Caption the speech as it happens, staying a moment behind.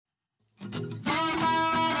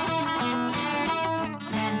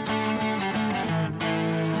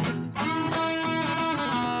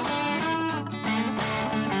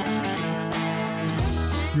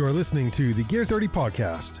listening to the Gear 30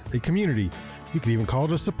 podcast, a community, you could even call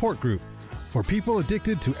it a support group, for people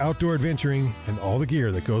addicted to outdoor adventuring and all the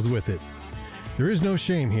gear that goes with it. There is no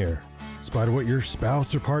shame here. In spite of what your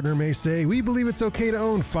spouse or partner may say, we believe it's okay to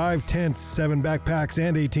own 5 tents, 7 backpacks,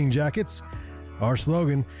 and 18 jackets. Our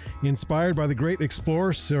slogan, inspired by the great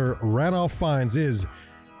explorer Sir Ranulph Fiennes, is,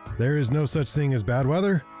 there is no such thing as bad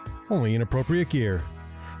weather, only inappropriate gear.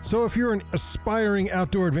 So if you're an aspiring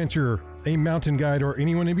outdoor adventurer, a mountain guide, or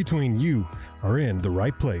anyone in between, you are in the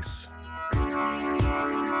right place.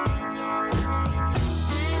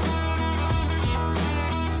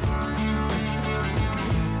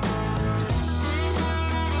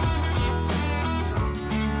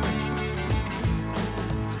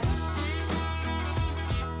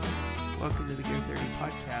 Welcome to the Gear 30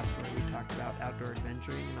 podcast, where we talk about outdoor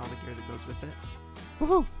adventuring and all the gear that goes with it.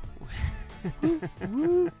 Woohoo!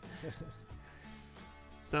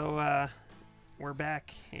 So, we're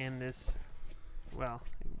back in this,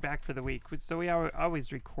 back for the week. So we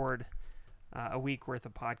always record a week worth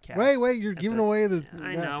of podcasts. Wait, you're giving away the...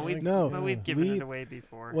 I know, we've given it away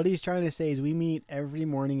before. What he's trying to say is we meet every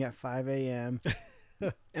morning at 5 a.m.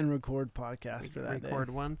 and record podcasts for that day. Record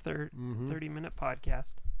one 30-minute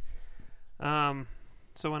podcast.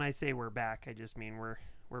 So when I say we're back, I just mean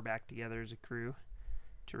we're back together as a crew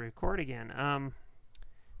to record again.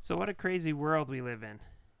 So what a crazy world we live in.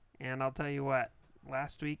 And I'll tell you what,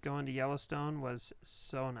 last week going to Yellowstone was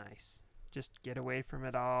so nice. Just get away from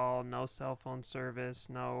it all, no cell phone service,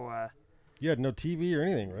 no... You had no TV or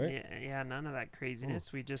anything, right? Yeah, none of that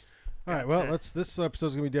craziness. We just... All right, well, this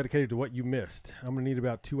episode's going to be dedicated to what you missed. I'm going to need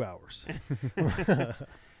about 2 hours.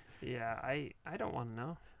 Yeah, I don't want to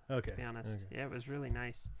know. Okay. To be honest. Okay. Yeah, it was really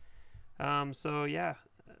nice. So yeah,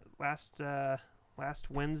 last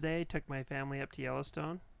Wednesday took my family up to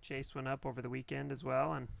Yellowstone. Chase went up over the weekend as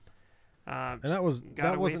well, and that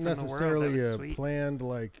wasn't necessarily a sweet. planned,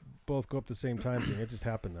 like, both go up the same time thing. It just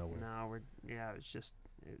happened that way. No, it was just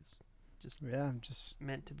just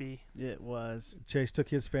meant to be. It was. Chase took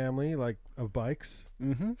his family, like, of bikes.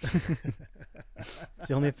 Mm-hmm. It's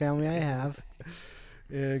the only family I have.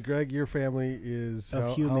 And Greg, your family is Of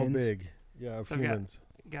how humans. big? Yeah, of So humans.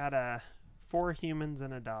 Got 4 humans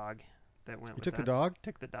and a dog that went with us. Took the dog?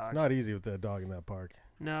 Took the dog. It's not easy with that dog in that park.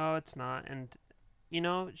 No, it's not. And,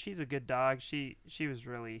 she's a good dog. She was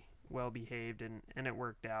really well behaved, and it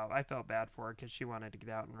worked out. I felt bad for her because she wanted to get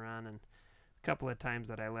out and run. And a couple of times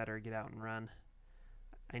that I let her get out and run,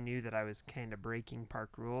 I knew that I was kind of breaking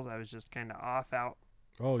park rules. I was just kind of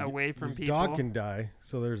away from people. Dog can die,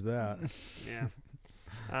 so there's that. Yeah.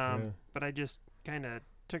 But I just kind of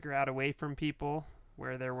took her out away from people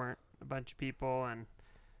where there weren't a bunch of people and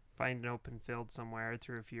find an open field somewhere,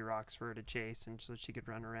 threw a few rocks for her to chase, and so she could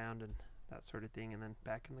run around and that sort of thing, and then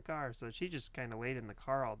back in the car. So she just kind of laid in the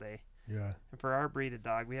car all day. Yeah. And for our breed of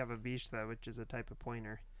dog, we have a Vizsla, which is a type of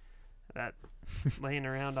pointer. That laying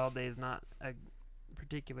around all day is not a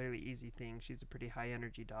particularly easy thing. She's a pretty high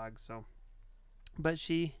energy dog, so. But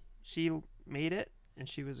she made it, and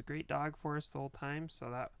she was a great dog for us the whole time,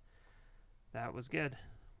 so that was good.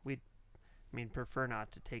 Prefer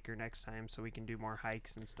not to take her next time so we can do more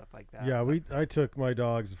hikes and stuff like that. Yeah, I took my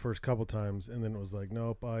dogs the first couple times, and then it was like,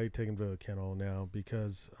 nope, I take them to a kennel now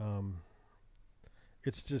because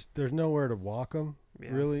it's just there's nowhere to walk them,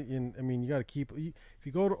 really. You got to keep. If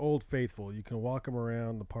you go to Old Faithful, you can walk them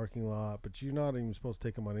around the parking lot, but you're not even supposed to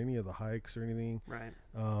take them on any of the hikes or anything. Right.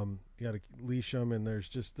 You got to leash them, and there's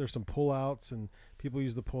some pullouts, and people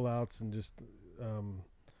use the pullouts, and just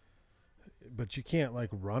but you can't like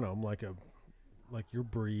run them like your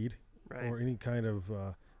breed, right, or any kind of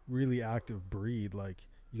really active breed. Like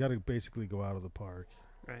you got to basically go out of the park.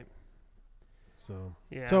 Right. So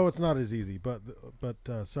yeah. So it's not as easy. But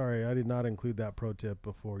sorry, I did not include that pro tip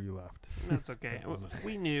before you left. That's okay.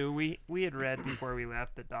 We knew we had read before we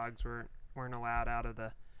left that dogs weren't allowed out of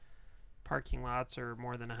the parking lots or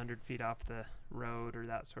more than 100 feet off the road or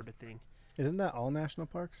that sort of thing. Isn't that all national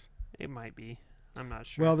parks? It might be. I'm not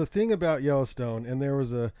sure. Well, the thing about Yellowstone, and there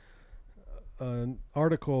was an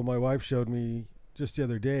article my wife showed me just the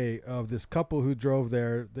other day of this couple who drove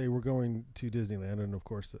there. They were going to Disneyland, and of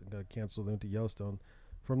course got canceled. They went to Yellowstone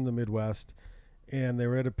from the Midwest, and they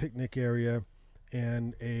were at a picnic area,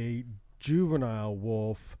 and a juvenile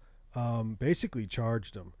wolf basically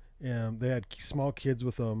charged them. And they had small kids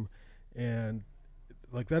with them, and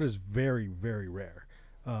like that is very, very rare.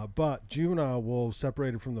 But juvenile wolves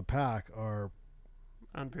separated from the pack are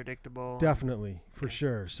unpredictable. Definitely, for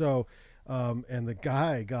sure. So, and the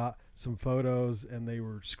guy got some photos, and they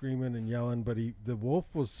were screaming and yelling, but the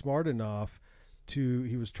wolf was smart enough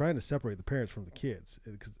he was trying to separate the parents from the kids,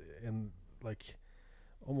 and like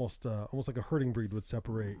almost like a herding breed would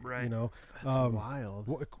separate. Right. You know, That's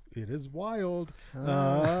wild. It is wild.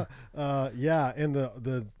 Ah. Yeah, and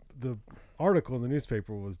the article in the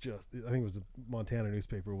newspaper was I think it was a Montana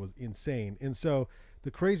newspaper, was insane. And so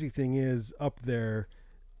the crazy thing is, up there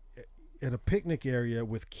at a picnic area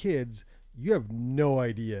with kids, you have no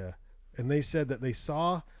idea. And they said that they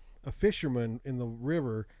saw a fisherman in the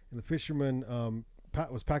river, and the fisherman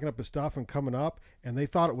was packing up his stuff and coming up, and they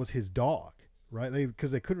thought it was his dog, right?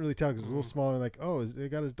 Because they couldn't really tell because it was a little small, and like, oh, they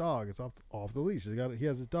got his dog. It's off the leash. He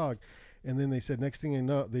has his dog. And then they said next thing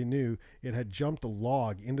they knew, it had jumped a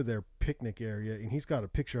log into their picnic area, and he's got a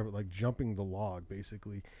picture of it like jumping the log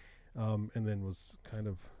basically, and then was kind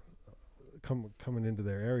of coming into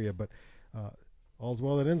their area. But all's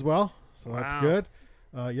well that ends well, so Wow. That's good.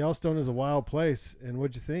 Yellowstone is a wild place, and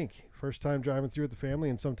what'd you think? First time driving through with the family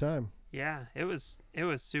in some time. Yeah, it was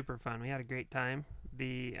super fun. We had a great time.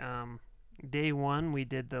 The day one, we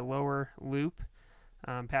did the lower loop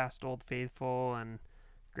past Old Faithful and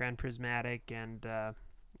Grand Prismatic, and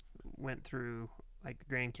went through like the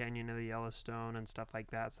Grand Canyon of the Yellowstone and stuff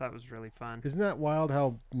like that. So that was really fun. Isn't that wild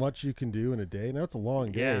how much you can do in a day? Now it's a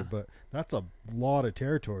long day, Yeah. but that's a lot of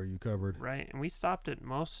territory you covered. Right, and we stopped at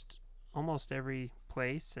almost every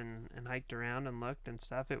place and hiked around and looked and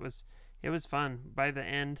stuff. It was fun. By the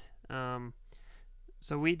end,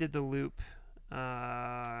 so we did the loop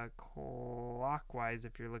clockwise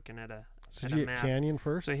if you're looking at a So at did a you hit map. Canyon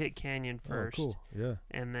first? So I hit Canyon first. Oh, cool. Yeah.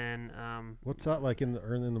 And then What's that like in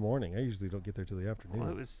the morning? I usually don't get there till the afternoon. well,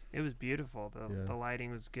 it was beautiful. Yeah. The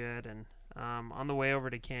lighting was good, and on the way over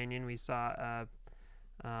to Canyon, we saw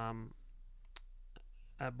a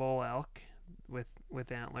bull elk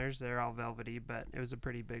with antlers. They're all velvety, but it was a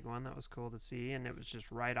pretty big one. That was cool to see, and it was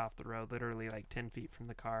just right off the road, literally like 10 feet from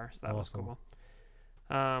the car. So that was Awesome. cool.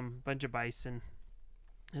 Bunch of bison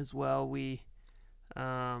as well. We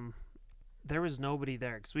there was nobody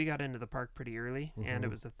there because we got into the park pretty early, and it Mhm.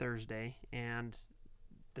 was a Thursday, and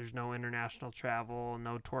there's no international travel,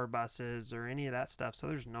 no tour buses or any of that stuff. So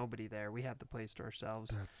there's nobody there. We had the place to ourselves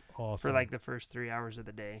That's awesome. for like the first 3 hours of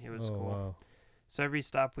the day. It was cool. Wow. So every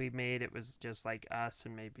stop we made, it was just like us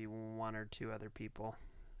and maybe one or two other people.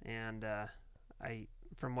 And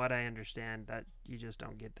from what I understand, that you just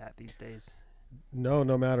don't get that these days. No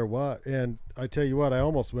matter what. And I tell you what, I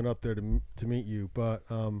almost went up there to meet you, but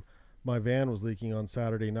my van was leaking on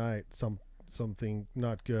Saturday night. Something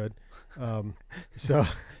not good. So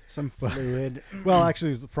Some fluid. well, actually,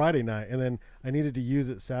 it was Friday night, and then I needed to use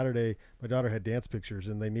it Saturday. My daughter had dance pictures,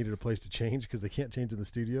 and they needed a place to change because they can't change in the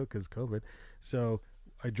studio because COVID. So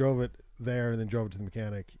I drove it there and then drove it to the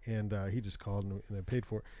mechanic, and he just called and I paid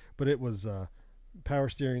for it. But it was power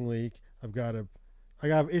steering leak. I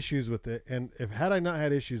have issues with it, and had I not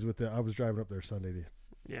had issues with it, I was driving up there Sunday to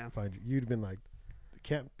Yeah. find you. You'd have been like,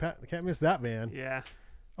 can't miss that, man. Yeah.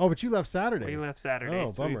 Oh, but you left Saturday. We left Saturday, Oh,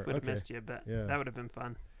 so we bummer. would have Okay. missed you, but Yeah. that would have been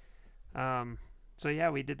fun. So yeah,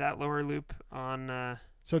 we did that lower loop on.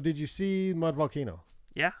 So did you see Mud Volcano?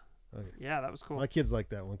 Yeah. Okay. Yeah, that was cool. My kids like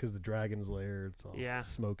that one because the dragon's lair. It's all Yeah.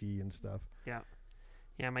 smoky and stuff. Yeah,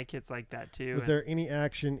 my kids like that too. Was and- there any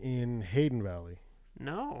action in Hayden Valley?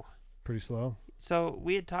 No. Pretty slow. So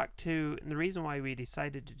we had talked to, and the reason why we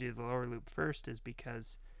decided to do the lower loop first is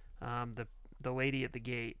because the lady at the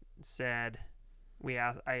gate said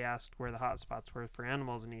I asked where the hot spots were for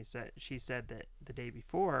animals, and she said that the day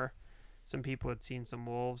before, some people had seen some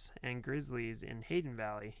wolves and grizzlies in Hayden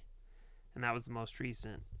Valley, and that was the most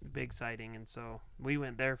recent big sighting. And so we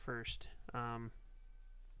went there first,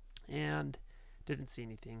 and didn't see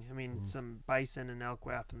anything. I mean, some bison and elk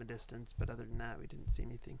way off in the distance, but other than that, we didn't see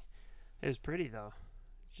anything. It was pretty though.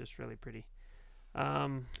 It's just really pretty.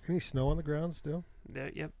 Any snow on the ground still?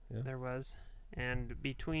 Yep, Yeah. there was. And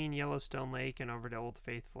between Yellowstone Lake and over to Old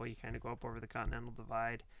Faithful, you kind of go up over the Continental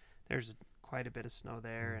Divide. There's quite a bit of snow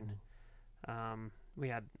there, and we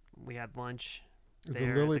had lunch. Is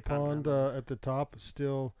there the at lily the pond Continental. at the top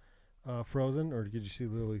still frozen, or did you see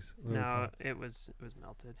lily No, pond? it was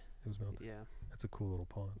melted. It was melted. Yeah, That's a cool little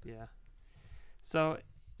pond. yeah. So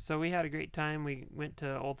we had a great time. We went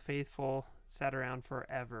to Old Faithful, sat around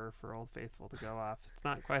forever for Old Faithful to go off. It's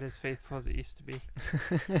not quite as faithful as it used to be.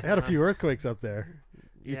 They had a few earthquakes up there.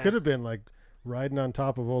 You Yeah. could have been like riding on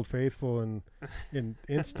top of Old Faithful and in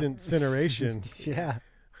instant incineration. Yeah.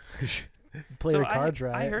 Play So your cards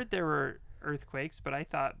right. I heard there were earthquakes, but I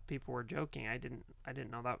thought people were joking. I didn't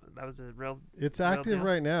know that was a real. It's real active deal.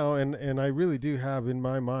 right now, and I really do have in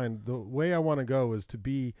my mind the way I want to go is to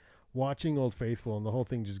be watching Old Faithful, and the whole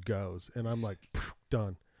thing just goes, and I'm like,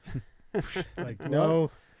 done. Like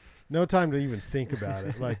no No time to even think about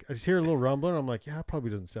it. Like, I just hear a little rumbling. I'm like, yeah, it probably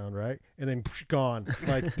doesn't sound right. And then gone.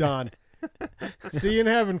 Like, done. See you in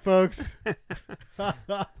heaven, folks. Yeah.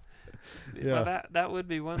 Well, that would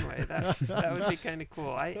be one way. That would be kind of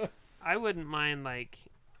cool. I wouldn't mind like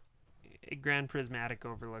a Grand Prismatic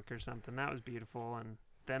overlook or something. That was beautiful. And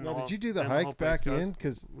then Now, did you do the hike back in?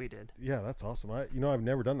 Because we did. Yeah, that's awesome. I've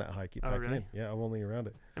never done that hike back really? in. Yeah, I'm only around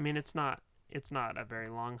it. I mean, it's not a very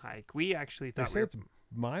long hike. We actually They thought say it's a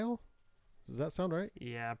mile. Does that sound right?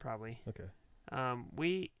 Yeah, probably. Okay.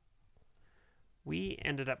 We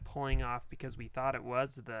ended up pulling off because we thought it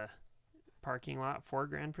was the parking lot for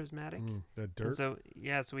Grand Prismatic. The dirt.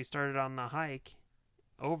 And so we started on the hike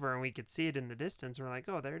over, and we could see it in the distance. We're like,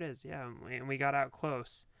 oh, there it is. Yeah, and we got out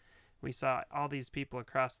close. We saw all these people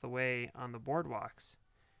across the way on the boardwalks.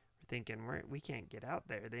 We're thinking, we can't get out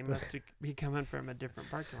there. They must be coming from a different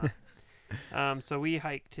parking lot. So we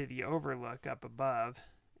hiked to the overlook up above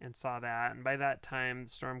and saw that. And by that time, the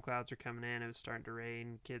storm clouds were coming in. It was starting to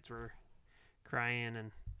rain. Kids were crying,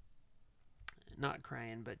 and not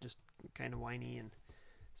crying, but just kind of whiny. And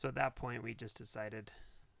so at that point, we just decided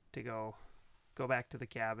to go back to the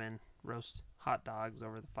cabin, roast hot dogs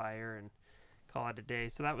over the fire, and call it a day.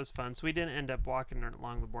 So that was fun. So we didn't end up walking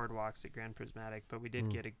along the boardwalks at Grand Prismatic, but we did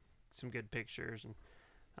get some good pictures, and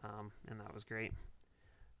that was great.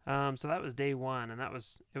 So that was day one, and it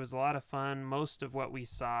was a lot of fun. Most of what we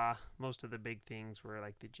saw, most of the big things were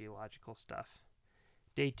like the geological stuff.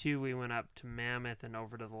 Day two, we went up to Mammoth and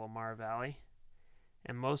over to the Lamar Valley,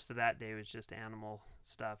 and most of that day was just animal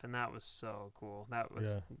stuff, and that was so cool. That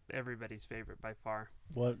was everybody's favorite by far.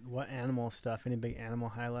 What animal stuff? Any big animal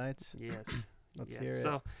highlights? Yes. Let's hear it.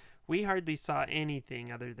 So we hardly saw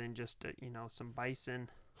anything other than just some bison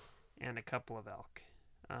and a couple of elk.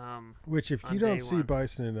 Which, if you don't see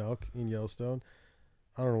bison and elk in Yellowstone,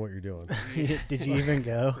 I don't know what you're doing. Did you even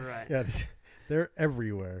go? Right. Yeah, they're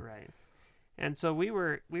everywhere. Right. And so we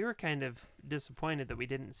were kind of disappointed that we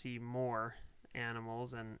didn't see more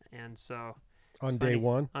animals, and so on day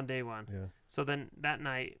one. On day one. Yeah. So then that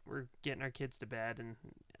night we're getting our kids to bed, and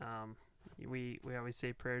we always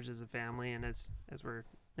say prayers as a family, and as we're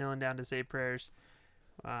kneeling down to say prayers,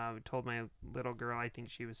 we told my little girl, I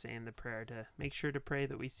think she was saying the prayer, to make sure to pray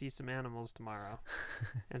that we see some animals tomorrow.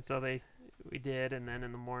 And so we did, and then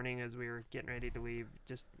in the morning as we were getting ready to leave,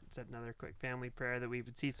 just said another quick family prayer that we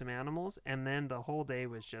would see some animals, and then the whole day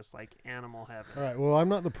was just like animal heaven. All right, well, I'm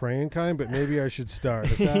not the praying kind, but maybe I should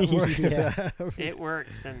start. If that works, It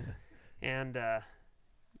works, and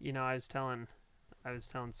I was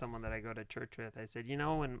telling someone that I go to church with, I said,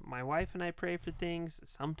 when my wife and I pray for things,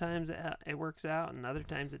 sometimes it works out, and other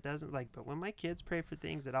times it doesn't. But when my kids pray for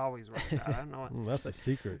things, it always works out. I don't know. That's the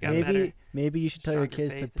secret. Maybe you should tell your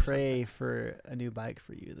kids to pray for a new bike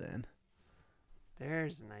for you then.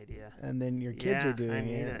 There's an idea. And then your kids are doing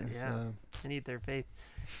it. Yeah, so. I need their faith.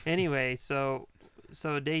 Anyway, so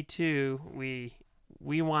day two, we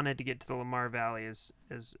wanted to get to the Lamar Valley as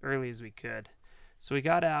early as we could. So we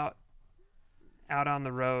got out on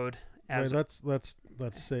the road. Let's tell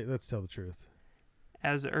the truth.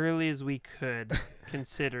 As early as we could,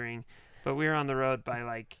 considering, but we were on the road by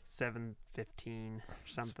like 7:15 or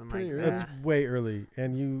something like that. That's way early,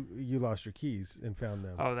 and you lost your keys and found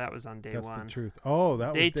them. Oh, that was on day one. That's the truth. Oh,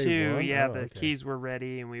 that was day two. One? Yeah, the keys were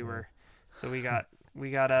ready, and we were, so we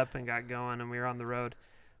got up and got going, and we were on the road.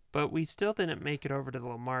 But we still didn't make it over to the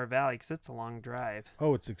Lamar Valley because it's a long drive.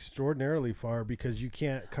 Oh, it's extraordinarily far because you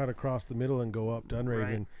can't cut across the middle and go up Dunraven.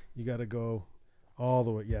 Right. You got to go all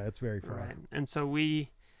the way. Yeah, it's very far. Right. And so we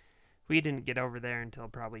didn't get over there until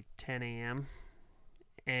probably 10 a.m.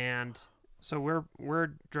 And so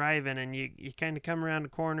we're driving, and you kind of come around the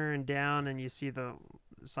corner and down, and you see the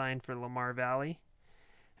sign for Lamar Valley.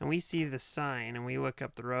 And we see the sign, and we look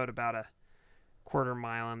up the road about a quarter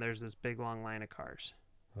mile, and there's this big long line of cars.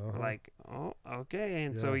 We're like, oh, okay.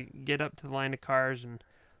 And so we get up to the line of cars, and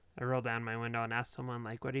I roll down my window and ask someone,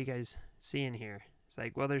 like, what are you guys seeing here? It's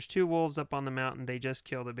like, well, there's two wolves up on the mountain. They just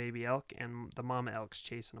killed a baby elk, and the mama elk's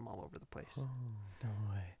chasing them all over the place. Oh, no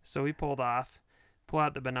way. So we pull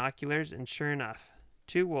out the binoculars, and sure enough,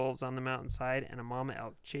 two wolves on the mountainside and a mama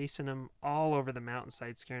elk chasing them all over the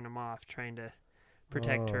mountainside, scaring them off, trying to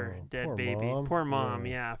protect her dead baby. Mom. Poor mom,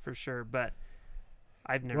 yeah, for sure. But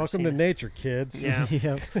I've never Welcome to nature, kids. Yeah.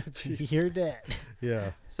 You're dead.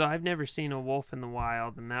 Yeah. So I've never seen a wolf in the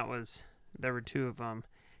wild, and there were two of them.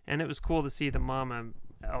 And it was cool to see the mama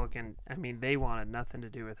elk, and I mean, they wanted nothing to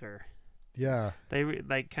do with her. Yeah.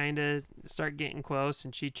 They kind of start getting close,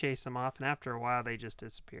 and she chased them off, and after a while they just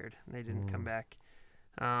disappeared. And they didn't come back.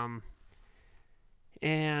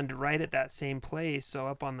 And right at that same place, so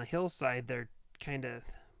up on the hillside, they're kind of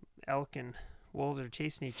elk and wolves are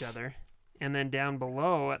chasing each other. And then down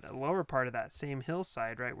below, at the lower part of that same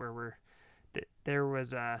hillside, right where there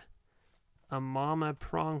was a mama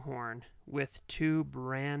pronghorn with 2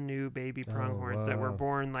 brand new baby pronghorns that were wow.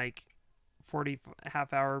 born like 40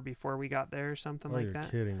 half hour before we got there or something like you're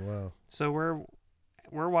that. kidding. Wow. So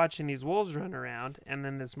we're watching these wolves run around, and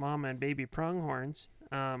then this mama and baby pronghorns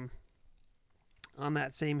on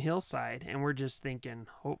that same hillside, and we're just thinking,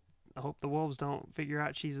 I hope the wolves don't figure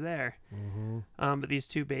out she's there. Mm-hmm. But these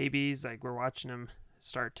 2 babies, like, we're watching them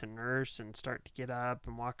start to nurse and start to get up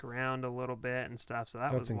and walk around a little bit and stuff. So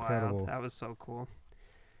that That's was incredible. wild. That was so cool.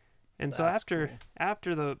 And so That's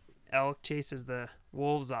after the elk chases the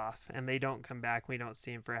wolves off and they don't come back, we don't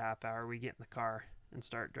see them for a half hour, we get in the car and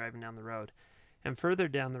start driving down the road. And further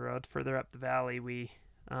down the road, further up the valley, we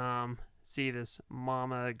see this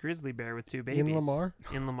mama grizzly bear with 2 babies. In Lamar?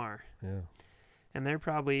 In Lamar. Yeah. And they're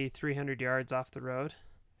probably 300 yards off the road.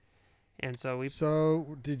 And so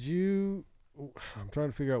So did you? I'm trying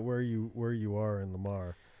to figure out where you are in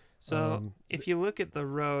Lamar. So if you look at the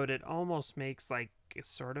road, it almost makes like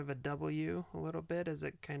sort of a W a little bit as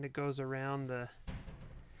it kind of goes around the.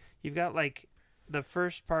 You've got like the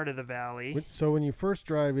first part of the valley. So when you first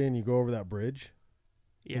drive in, you go over that bridge,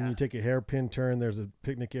 Yeah. and you take a hairpin turn. There's a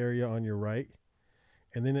picnic area on your right,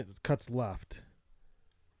 and then it cuts left.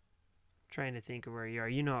 Trying to think of where you are.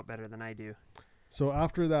 You know it better than I do. So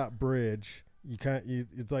after that bridge,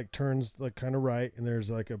 it like turns like kind of right, and there's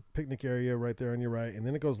like a picnic area right there on your right, and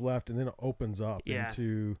then it goes left, and then it opens up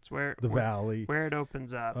into It's where the valley. Where it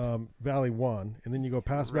opens up. Valley 1, and then you go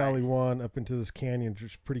past Right. Valley 1 up into this canyon, which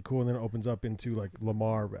is pretty cool, and then it opens up into like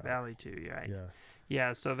Lamar Valley. Valley 2, you're right. Yeah.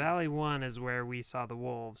 Yeah, so Valley 1 is where we saw the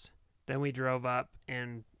wolves. Then we drove up,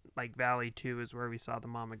 and like Valley 2 is where we saw the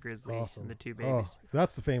mama grizzly Awesome. and the 2 babies. Oh,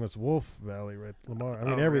 that's the famous Wolf Valley, right? Lamar. I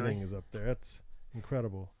mean, Oh, everything really? is up there. That's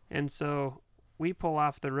incredible. And so we pull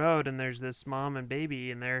off the road, and there's this mom and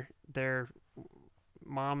baby, and their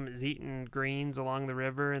mom is eating greens along the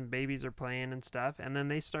river, and babies are playing and stuff. And then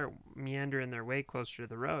they start meandering their way closer to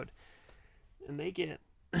the road, and they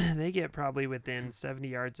get probably within 70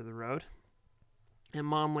 yards of the road. And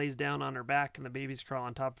mom lays down on her back, and the babies crawl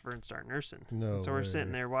on top of her and start nursing. No And so we're way.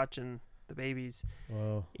 sitting there watching the babies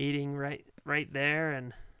Wow. eating right there,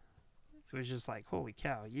 and it was just like, holy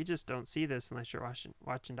cow, you just don't see this unless you're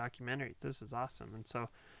watching documentaries. This is awesome. And so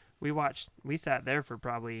we sat there for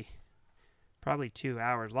probably 2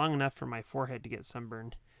 hours, long enough for my forehead to get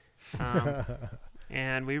sunburned.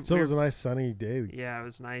 And So it was a nice sunny day. yeah, it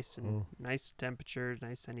was nice and nice temperature,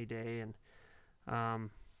 nice sunny day. And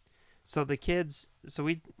so the kids, so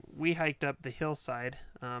we hiked up the hillside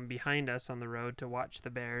behind us on the road to watch the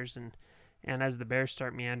bears, and as the bears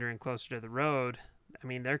start meandering closer to the road, I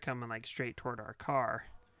mean, they're coming like straight toward our car.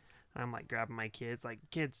 I'm like grabbing my kids, like,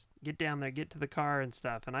 kids, get down there, get to the car and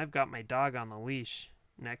stuff. And I've got my dog on the leash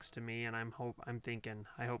next to me, and I'm thinking,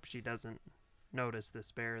 I hope she doesn't notice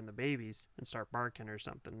this bear and the babies and start barking or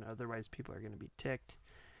something. Otherwise, people are going to be ticked.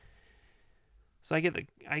 So I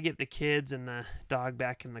get the kids and the dog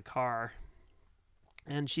back in the car,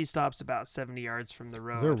 and she stops about 70 yards from the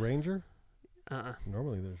road. Is there a ranger? Uh-uh.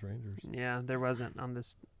 Normally there's rangers. Yeah, there wasn't on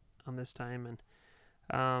this time.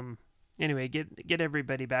 And anyway, get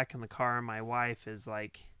everybody back in the car. And my wife is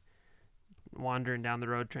like wandering down the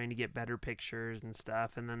road trying to get better pictures and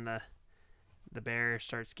stuff. And then the bear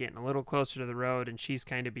starts getting a little closer to the road, and she's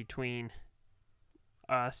kind of between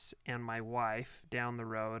us and my wife down the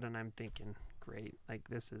road. And I'm thinking, great, like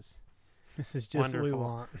this is just wonderful. what we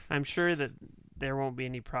want. I'm sure that there won't be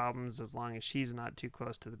any problems as long as she's not too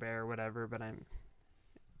close to the bear or whatever, but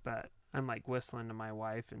I'm like whistling to my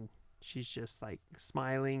wife, and she's just like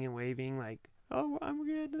smiling and waving like, oh, I'm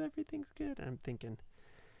good, everything's good. And I'm thinking,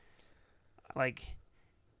 like,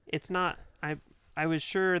 it's not, I was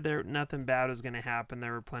sure there nothing bad was going to happen.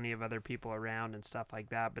 There were plenty of other people around and stuff like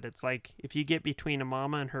that, but it's like if you get between a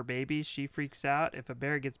mama and her babies, she freaks out. If a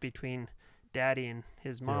bear gets between daddy and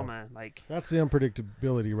his mama, like, that's the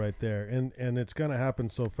unpredictability right there, and it's gonna happen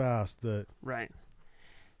so fast that right.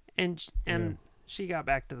 And she got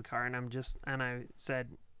back to the car, and I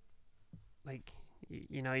said, like,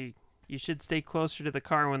 you should stay closer to the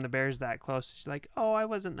car when the bear's that close. She's like, oh, I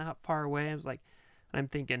wasn't that far away. I was like, I'm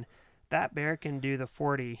thinking that bear can do the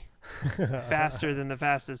 40 faster than the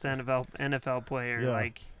fastest NFL player. Yeah.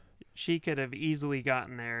 Like, she could have easily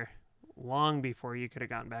gotten there long before you could have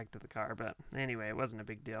gotten back to the car. But anyway, it wasn't a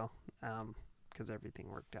big deal because everything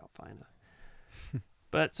worked out fine.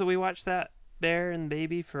 But so we watched that bear and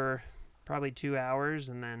baby for probably 2 hours,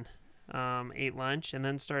 and then ate lunch, and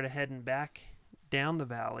then started heading back down the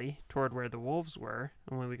valley toward where the wolves were.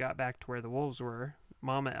 And when we got back to where the wolves were,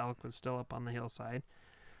 mama elk was still up on the hillside.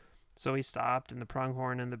 So we stopped, and the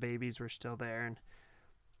pronghorn and the babies were still there.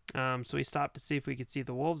 And so we stopped to see if we could see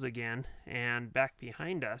the wolves again. And back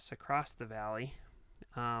behind us, across the valley,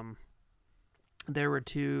 there were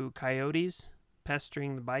 2 coyotes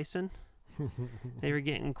pestering the bison. They were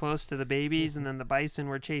getting close to the babies, and then the bison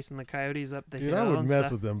were chasing the coyotes up the hill. Dude, I would and mess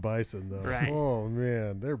stuff. with them bison, though. Right. Oh,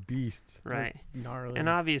 man. They're beasts. Right. They're gnarly. And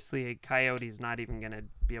obviously, a coyote's not even going to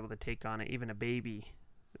be able to take on it, even a baby.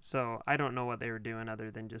 So I don't know what they were doing other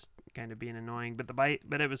than just kind of being annoying. But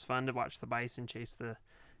but it was fun to watch the bison chase the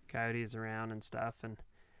coyotes around and stuff. And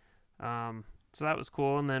so that was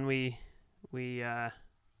cool. And then we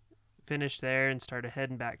finished there and started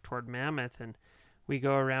heading back toward Mammoth. And we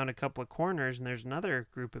go around a couple of corners, and there's another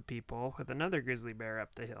group of people with another grizzly bear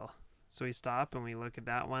up the hill. So we stop and we look at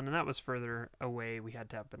that one, and that was further away. We had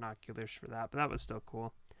to have binoculars for that, but that was still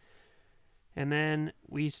cool. And then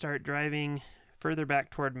we start driving further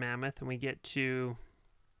back toward Mammoth, and we get to,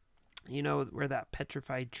 where that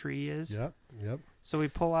petrified tree is. Yep. So we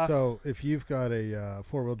pull off. So if you've got a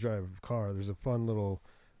 4-wheel drive car, there's a fun little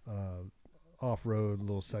off-road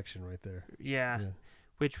little section right there. Yeah.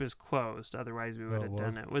 Which was closed. Otherwise, we would have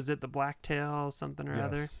done it. Was it the Blacktail something or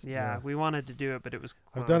other? Yeah, we wanted to do it, but it was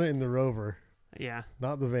closed. I've done it in the Rover. Yeah.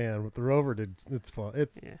 Not the van, but the Rover did. It's fun.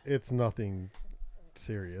 It's nothing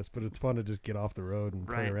serious, but it's fun to just get off the road and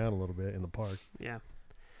play around a little bit in the park. Yeah.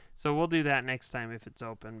 So we'll do that next time if it's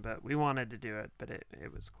open, but we wanted to do it, but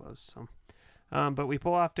it was closed. So, but we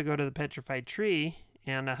pull off to go to the petrified tree,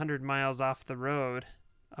 and 100 miles off the road,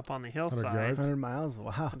 up on the hillside. 100 miles? Wow.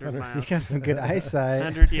 100 miles. You got some good eyesight.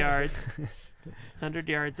 100 yards. 100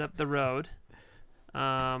 yards up the road.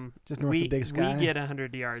 Just north of Big Sky. We get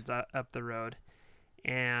 100 yards up the road,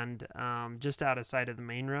 and just out of sight of the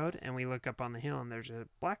main road, and we look up on the hill, and there's a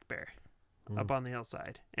black bear up on the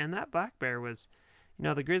hillside. And that black bear was,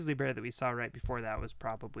 the grizzly bear that we saw right before that was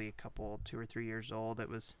probably 2 or 3 years old. It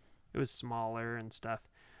was smaller and stuff.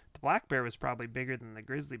 The black bear was probably bigger than the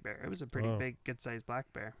grizzly bear. It was a pretty big, good-sized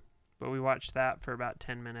black bear. But we watched that for about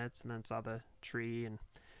 10 minutes and then saw the tree. And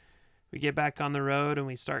we get back on the road, and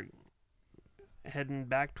we start heading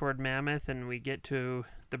back toward Mammoth, and we get to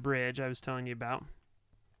the bridge I was telling you about.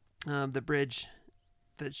 The bridge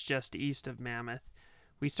that's just east of Mammoth.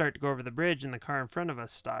 We start to go over the bridge, and the car in front of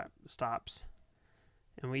us stops.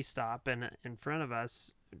 And we stop, and in front of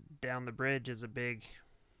us, down the bridge, is a big,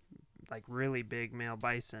 really big male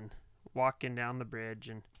bison walking down the bridge.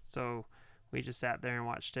 And so we just sat there and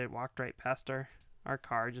watched it, walked right past our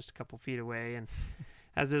car just a couple feet away. And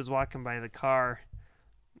as it was walking by the car,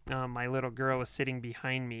 my little girl was sitting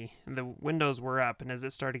behind me, and the windows were up. And as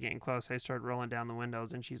it started getting close, I started rolling down the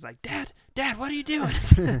windows, and she's like, Dad, what are you doing?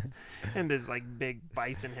 And this big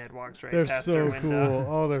bison head walks right past our window. They're so cool.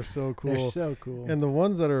 Oh, they're so cool. They're so cool. And the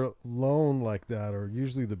ones that are lone like that are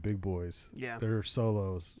usually the big boys. Yeah. They're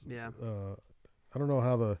solos. Yeah. I don't know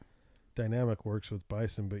how the dynamic works with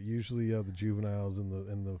bison, but usually the juveniles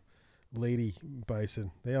and the lady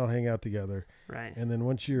bison, they all hang out together. Right. And then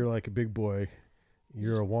once you're like a big boy,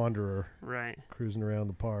 you're a wanderer, right? Cruising around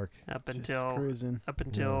the park up until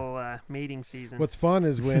mating season. What's fun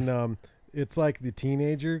is when it's like the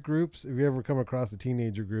teenager groups. If you ever come across a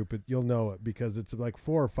teenager group, you'll know it because it's like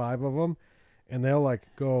 4 or 5 of them, and they'll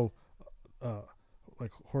go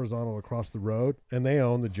horizontal across the road, and they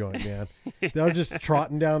own the joint, man. They're just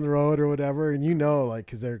trotting down the road or whatever, and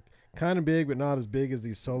because they're kind of big, but not as big as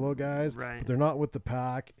these solo guys. Right. But they're not with the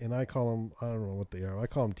pack, and I call them, I don't know what they are. I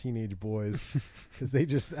call them teenage boys because they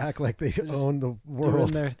just act like they own the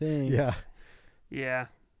world. Doing their thing. Yeah. Yeah.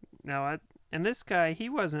 Now, and this guy, he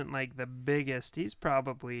wasn't the biggest. He's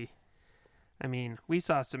probably, we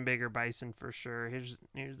saw some bigger bison for sure. Here's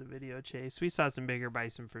the video, Chase. We saw some bigger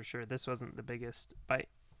bison for sure. This wasn't the biggest,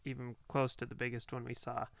 even close to the biggest one we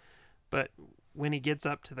saw. But when he gets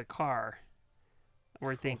up to the car,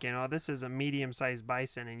 we're thinking, this is a medium-sized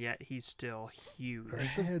bison, and yet he's still huge.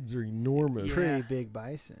 Their heads are enormous. Yeah. Pretty big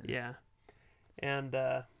bison. Yeah. And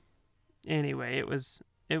anyway, it was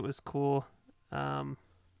cool. Probably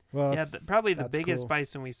the biggest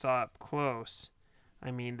bison we saw up close.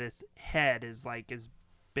 This head is as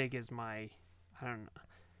big as my, I don't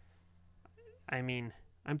know.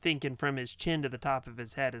 I'm thinking from his chin to the top of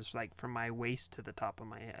his head is from my waist to the top of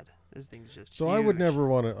my head. This thing's just So huge. I would never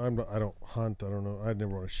want to, I don't hunt, I don't know, I'd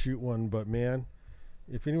never want to shoot one, but man,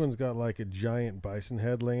 if anyone's got a giant bison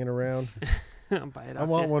head laying around, I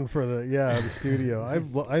want one for the studio. I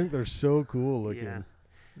think they're so cool looking. Yeah.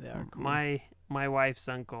 They are cool. My wife's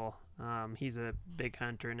uncle, he's a big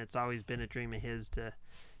hunter, and it's always been a dream of his to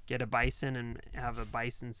get a bison and have a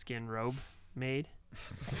bison skin robe made.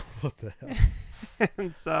 What the hell?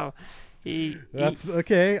 And so That's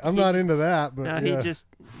okay. I'm not into that, but no, yeah. he just,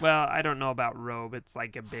 well, I don't know about robe. It's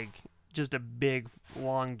like just a big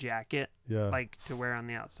long jacket, Yeah. like to wear on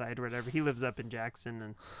the outside or whatever. He lives up in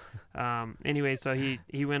Jackson, and anyway, so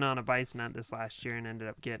he went on a bison hunt this last year and ended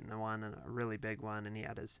up getting one, and a really big one, and he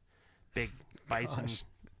had his big bison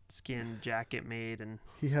skin jacket made, and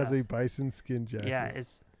he stuff. has a bison skin jacket. Yeah,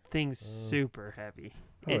 it's thing's super heavy.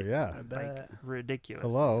 Oh yeah. I Like bet. ridiculous.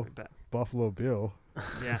 Hello. But Buffalo Bill.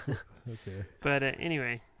 yeah. Okay. But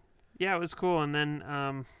anyway, yeah, it was cool. And then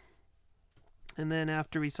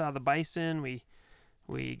after we saw the bison,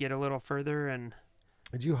 we get a little further, and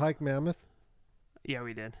Did you hike Mammoth? yeah,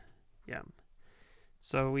 we did. Yeah.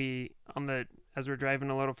 So as we're driving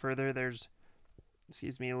a little further, there's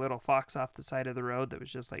a little fox off the side of the road that was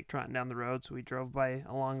just like trotting down the road. So we drove by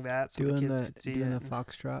along that so the kids could see doing it. the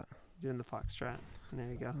foxtrot. Doing the foxtrot. There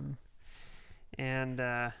you go.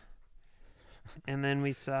 Mm. And then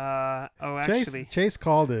we saw. Oh, actually, Chase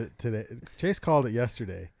called it today. Chase called it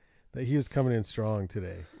yesterday that he was coming in strong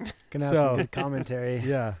today. Gonna have some good commentary.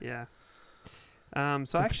 Yeah. yeah.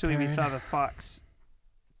 So actually, we saw the fox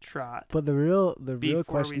trot. But the real Before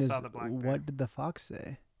question we is, saw the black bear. what did the fox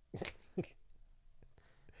say?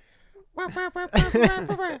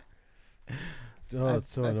 Oh,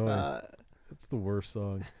 it's so annoying. It's the worst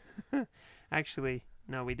song. Actually,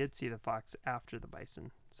 no, we did see the fox after the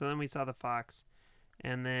bison. So then we saw the fox,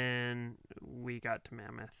 and then we got to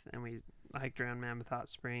Mammoth, and we hiked around Mammoth Hot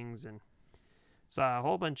Springs and saw a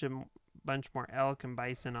whole bunch more elk and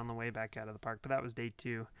bison on the way back out of the park. But that was day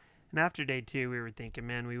 2. And after day 2, we were thinking,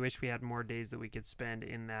 man, we wish we had more days that we could spend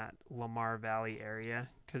in that Lamar Valley area,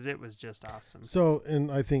 because it was just awesome. So,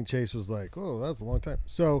 and I think Chase was like, oh, that's a long time.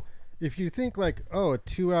 So if you think like, oh, a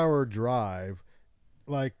 2-hour drive,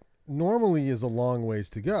 like normally is a long ways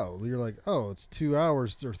to go. You're like, oh, it's 2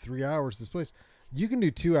 hours or 3 hours this place. You can do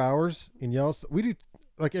 2 hours in Yellowstone. We do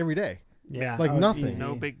like every day. Yeah, Like nothing. easy.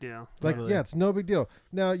 No big deal. Like, Totally. yeah, it's no big deal.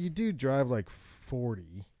 Now you do drive like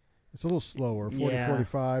 40. It's a little slower, 40, Yeah.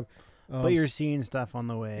 45. But you're seeing stuff on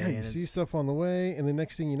the way. Yeah, you and see it's- stuff on the way, and the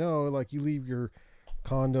next thing you know, like you leave your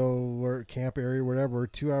condo or camp area, whatever.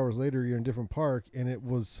 2 hours later, you're in a different park, and it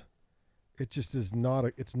just is not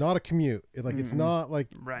it's not a commute. It's not like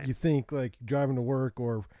Right. you think like driving to work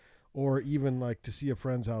or even like to see a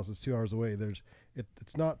friend's house is 2 hours away.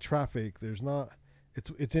 It's not traffic. There's not.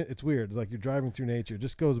 It's weird. It's like you're driving through nature. It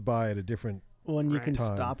just goes by at a different. When you Right. can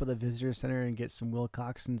time. stop at the visitor center and get some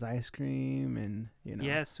Wilcoxon's ice cream, and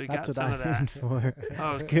Yes, we that's got what some I of that. went for.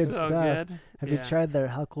 Oh, It's good so stuff. good. Have Yeah. you tried their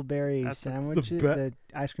Huckleberry That's the sandwiches? be- The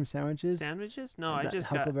ice cream sandwiches? Sandwiches? No, I The just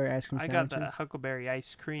got Huckleberry ice cream I got sandwiches. the Huckleberry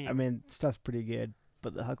ice cream. I mean, stuff's pretty good,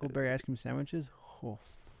 but the Huckleberry ice cream sandwiches, oh,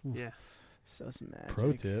 yeah, so some magic.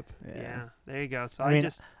 Pro tip. yeah. There you go. So I mean,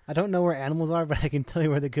 I don't know where animals are, but I can tell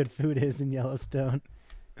you where the good food is in Yellowstone.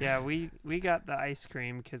 yeah, we got the ice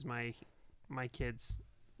cream because my kids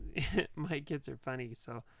my kids are funny.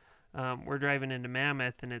 So we're driving into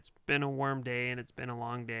Mammoth, and it's been a warm day and it's been a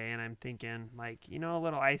long day, and I'm thinking like, a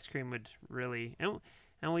little ice cream would really and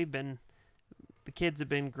the kids have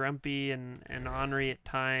been grumpy and ornery at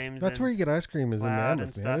times. That's and where you get ice cream is in loud and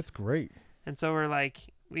Mammoth, man. stuff. It's great. And so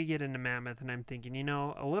we get into Mammoth, and I'm thinking,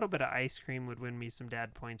 a little bit of ice cream would win me some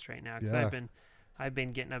dad points right now, because Yeah. I've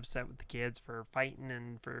been getting upset with the kids for fighting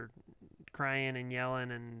and for crying and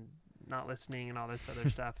yelling and not listening and all this other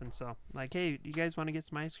stuff. And so, like, hey, you guys want to get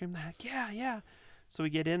some ice cream? They're like, yeah. So we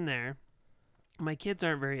get in there. My kids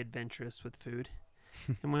aren't very adventurous with food.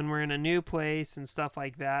 And when we're in a new place and stuff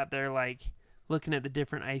like that, they're like looking at the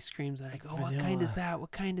different ice creams. They're like, oh, what kind is that?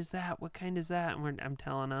 What kind is that? What kind is that? And I'm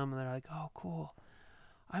telling them, and they're like, oh, cool.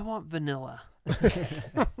 I want vanilla.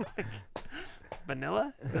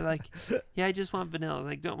 Vanilla? They're like, yeah, I just want vanilla. I'm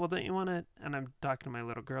like, don't you want to? And I'm talking to my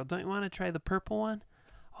little girl. Don't you want to try the purple one?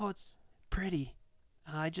 Oh, it's pretty.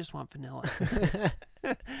 I just want vanilla.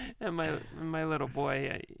 And my little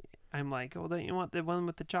boy, I'm like, oh, don't you want the one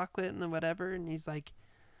with the chocolate and the whatever? And he's like,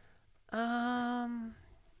 yeah,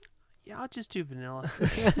 I'll just do vanilla.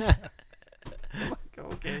 I'm like,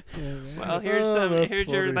 okay. Well, here's that's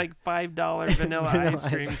your funny. like $5 vanilla ice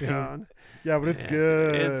cream cone. Yeah, but it's Yeah,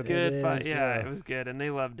 good. It's good. It But is, yeah, yeah. it was good, and they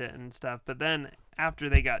loved it and stuff. But then after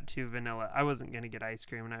they got 2 vanilla, I wasn't gonna get ice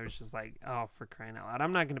cream, and I was just like, oh, for crying out loud,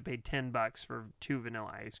 I'm not gonna pay $10 for 2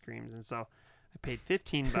 vanilla ice creams. And so I paid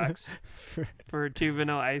 $15 for 2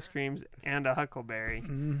 vanilla ice creams and a Huckleberry,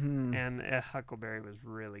 Mm-hmm. and a Huckleberry was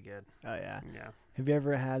really good. Oh yeah. Yeah. Have you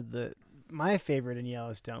ever had my favorite in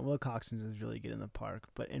Yellowstone? Wilcoxon's is really good in the park,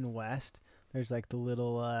 but in West, there's like the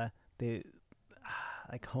little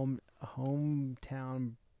like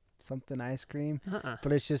hometown something ice cream. Uh-uh.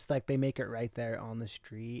 But it's just like they make it right there on the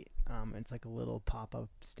street. It's like a little pop-up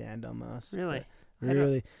stand almost. Really? But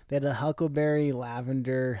really, they had a huckleberry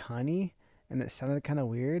lavender honey, and it sounded kind of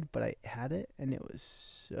weird, but I had it, and it was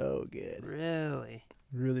so good. Really?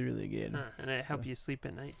 Really, really good. Huh. And it helped you sleep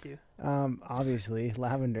at night too? Obviously,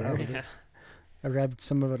 lavender. Yeah. I rubbed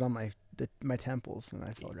some of it on my temples, and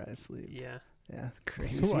I fell right asleep. Yeah. Yeah,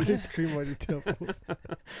 crazy. Ice cream on your temples.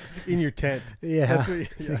 In your tent. Yeah, That's what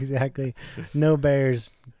exactly. No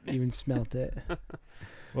bears even smelt it.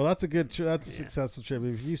 Well, that's a good that's a successful trip.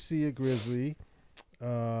 If you see a grizzly,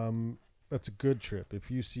 that's a good trip. If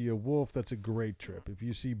you see a wolf, that's a great trip. If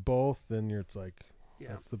you see both, then it's like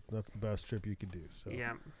that's the best trip you could do. So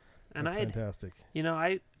yeah. And that's fantastic.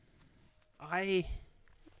 I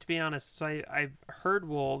to be honest, so I've heard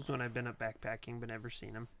wolves when I've been up backpacking, but never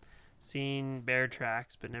seen them. Seen bear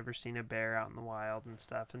tracks, but never seen a bear out in the wild and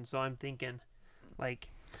stuff. And so I'm thinking, like,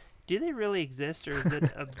 do they really exist, or is it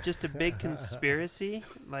just a big conspiracy,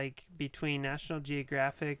 like between National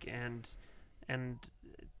Geographic and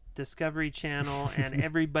Discovery Channel and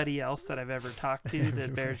everybody else that I've ever talked to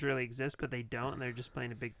that bears really exist, but they don't, and they're just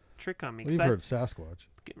playing a big trick on me. Well, you've heard Sasquatch,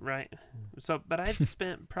 right? So, but I've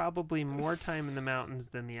spent probably more time in the mountains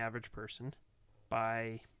than the average person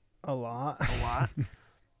by a lot.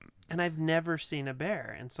 And I've never seen a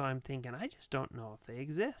bear. And so I'm thinking, I just don't know if they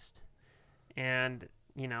exist. And,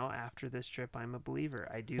 after this trip, I'm a believer.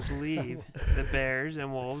 I do believe that bears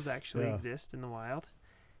and wolves actually exist in the wild.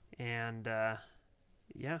 And, at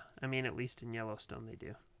least in Yellowstone they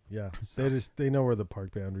do. Yeah. So. They know where the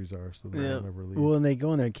park boundaries are, so they don't ever leave. Well, and they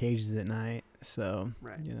go in their cages at night, so,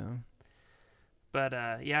 right. But,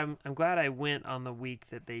 I'm glad I went on the week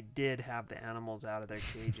that they did have the animals out of their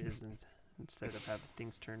cages and instead of having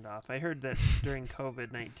things turned off. I heard that during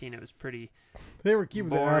COVID-19 it was pretty they were keeping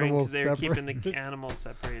boring the animals they were separated. keeping the animals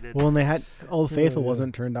separated. Well, and they had Old Faithful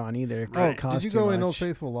wasn't turned on either. Right. Did you go in Old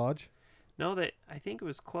Faithful Lodge? No, I think it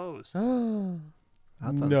was closed. That's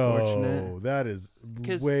unfortunate. No, that is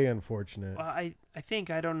way unfortunate. Well, I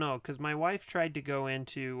don't know, because my wife tried to go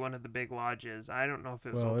into one of the big lodges. I don't know if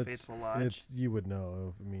it was Old Faithful Lodge. You would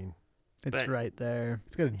know. It's right there.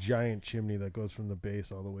 It's got a giant chimney that goes from the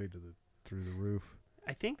base all the way through the roof.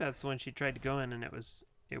 I think that's when she tried to go in, and it was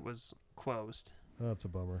closed. Oh, that's a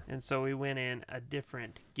bummer. And so we went in a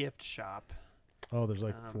different gift shop. Oh, there's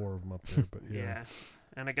like 4 of them up there, but yeah.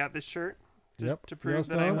 And I got this shirt to prove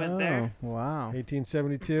Yellowstone? that I went there. Wow.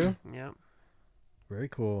 1872. Yep. Very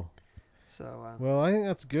cool. So. Well, I think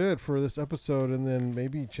that's good for this episode, and then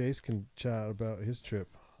maybe Chase can chat about his trip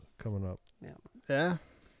coming up. Yeah.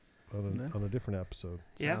 On a different episode.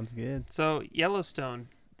 Sounds good. So Yellowstone.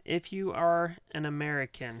 If you are an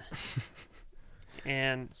American,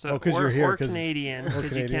 and so you're here, Canadian,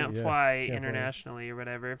 because you can't fly can't internationally or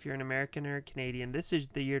whatever. If you're an American or a Canadian, this is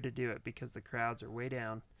the year to do it because the crowds are way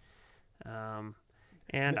down.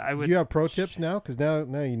 And I would. You have pro tips now, because now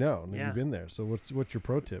you know. Yeah. You've been there. So what's your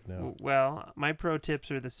pro tip now? Well, my pro tips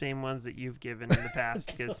are the same ones that you've given in the past,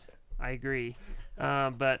 because I agree.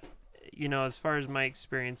 But as far as my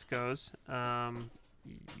experience goes,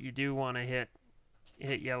 you do want to hit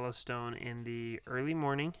Yellowstone in the early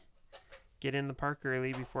morning. Get in the park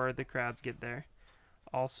early before the crowds get there.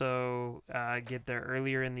 Also, get there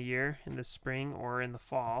earlier in the year, in the spring or in the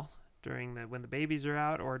fall, when the babies are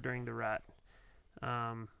out, or during the rut.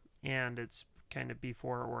 And it's kind of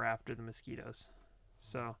before or after the mosquitoes.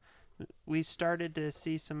 So we started to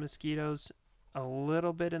see some mosquitoes a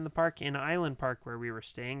little bit in the park. In Island Park where we were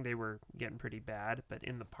staying, they were getting pretty bad, but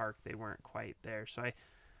in the park they weren't quite there. So I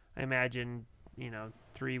imagine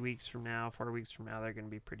 3 weeks from now, 4 weeks from now, they're going to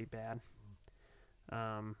be pretty bad.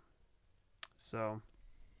 So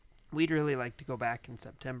we'd really like to go back in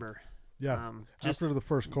September. Yeah, just after the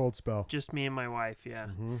first cold spell. Just me and my wife, yeah.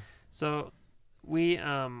 Mm-hmm. So we,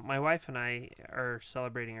 my wife and I are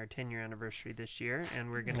celebrating our 10-year anniversary this year, and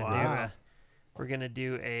we're gonna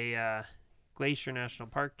do a Glacier National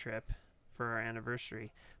Park trip for our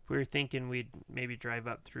anniversary. We were thinking we'd maybe drive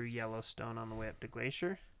up through Yellowstone on the way up to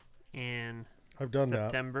Glacier in I've done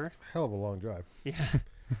September. That. Hell of a long drive. Yeah,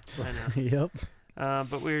 I know. Yep.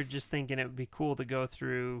 But we were just thinking it would be cool to go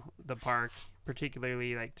through the park,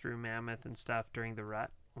 particularly like through Mammoth and stuff during the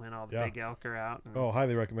rut when all the big elk are out. And,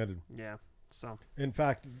 highly recommended. Yeah. So. In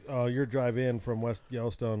fact, your drive in from West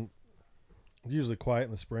Yellowstone, usually quiet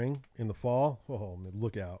in the spring. In the fall,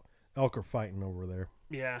 look out. Elk are fighting over there.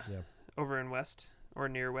 Yeah. Over in West or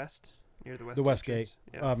near West, near the West. The West entrance.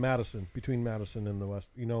 Gate, Yeah. Madison, between Madison and the West.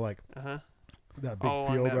 That big All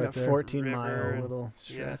field along right that there. 14-mile little Yeah.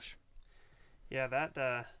 stretch. Yeah,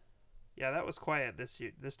 yeah, that was quiet this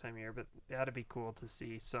time of year, but that'd be cool to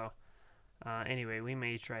see. So anyway, we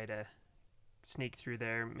may try to sneak through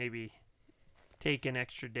there, maybe take an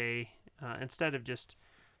extra day instead of just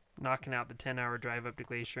knocking out the 10-hour drive up to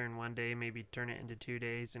Glacier in one day, maybe turn it into 2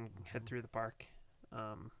 days and head through the park.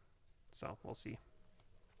 So we'll see.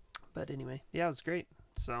 But anyway, yeah, it was great.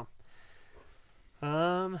 So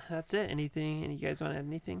that's it. Anything? You guys want to add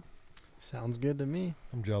anything? Sounds good to me.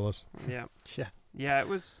 I'm jealous. Yeah. Yeah. Yeah, it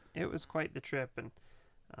was quite the trip, and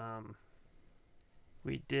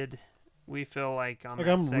we feel like on Like,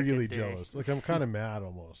 that I'm second really day- jealous. Like, I'm kind of mad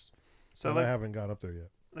almost. So that I haven't got up there yet.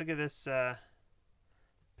 look at this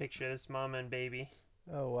picture of this mama and baby.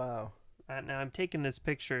 Oh, wow. Now I'm taking this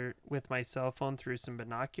picture with my cell phone through some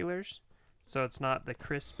binoculars, so it's not the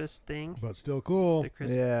crispest thing. But still cool. The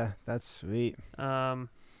crisp. Yeah, that's sweet. So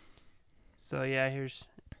yeah, here's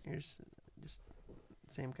just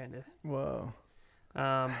same kind of. Whoa.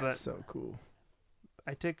 But That's so cool.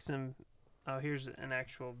 I took some. Oh, here's an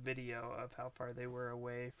actual video of how far they were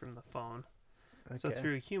away from the phone. Okay. So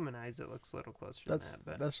through human eyes, it looks a little closer than that.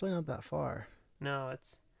 But that's really not that far. no,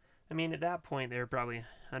 it's. I mean, at that point, they were probably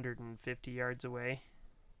 150 yards away.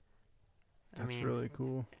 That's really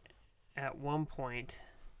cool. At one point,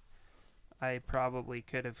 I probably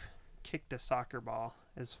could have kicked a soccer ball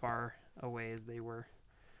as far away as they were.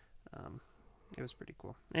 It was pretty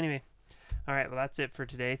cool. Anyway, all right, well, that's it for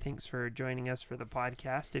today. Thanks for joining us for the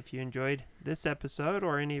podcast. If you enjoyed this episode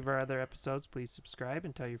or any of our other episodes, please subscribe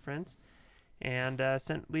and tell your friends. And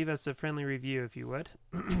leave us a friendly review if you would.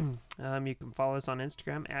 You can follow us on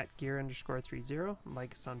Instagram at gear_30,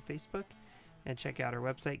 like us on Facebook, and check out our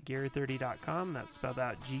website, gear30.com. That's spelled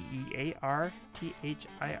out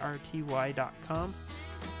GEARTHIRTY.com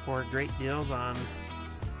for great deals on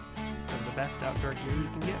some of the best outdoor gear you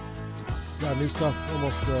can get. Got new stuff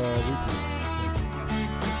almost weekly. All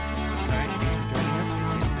right, thanks for joining us. We'll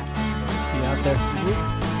see you next episode. See you out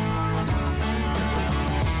there.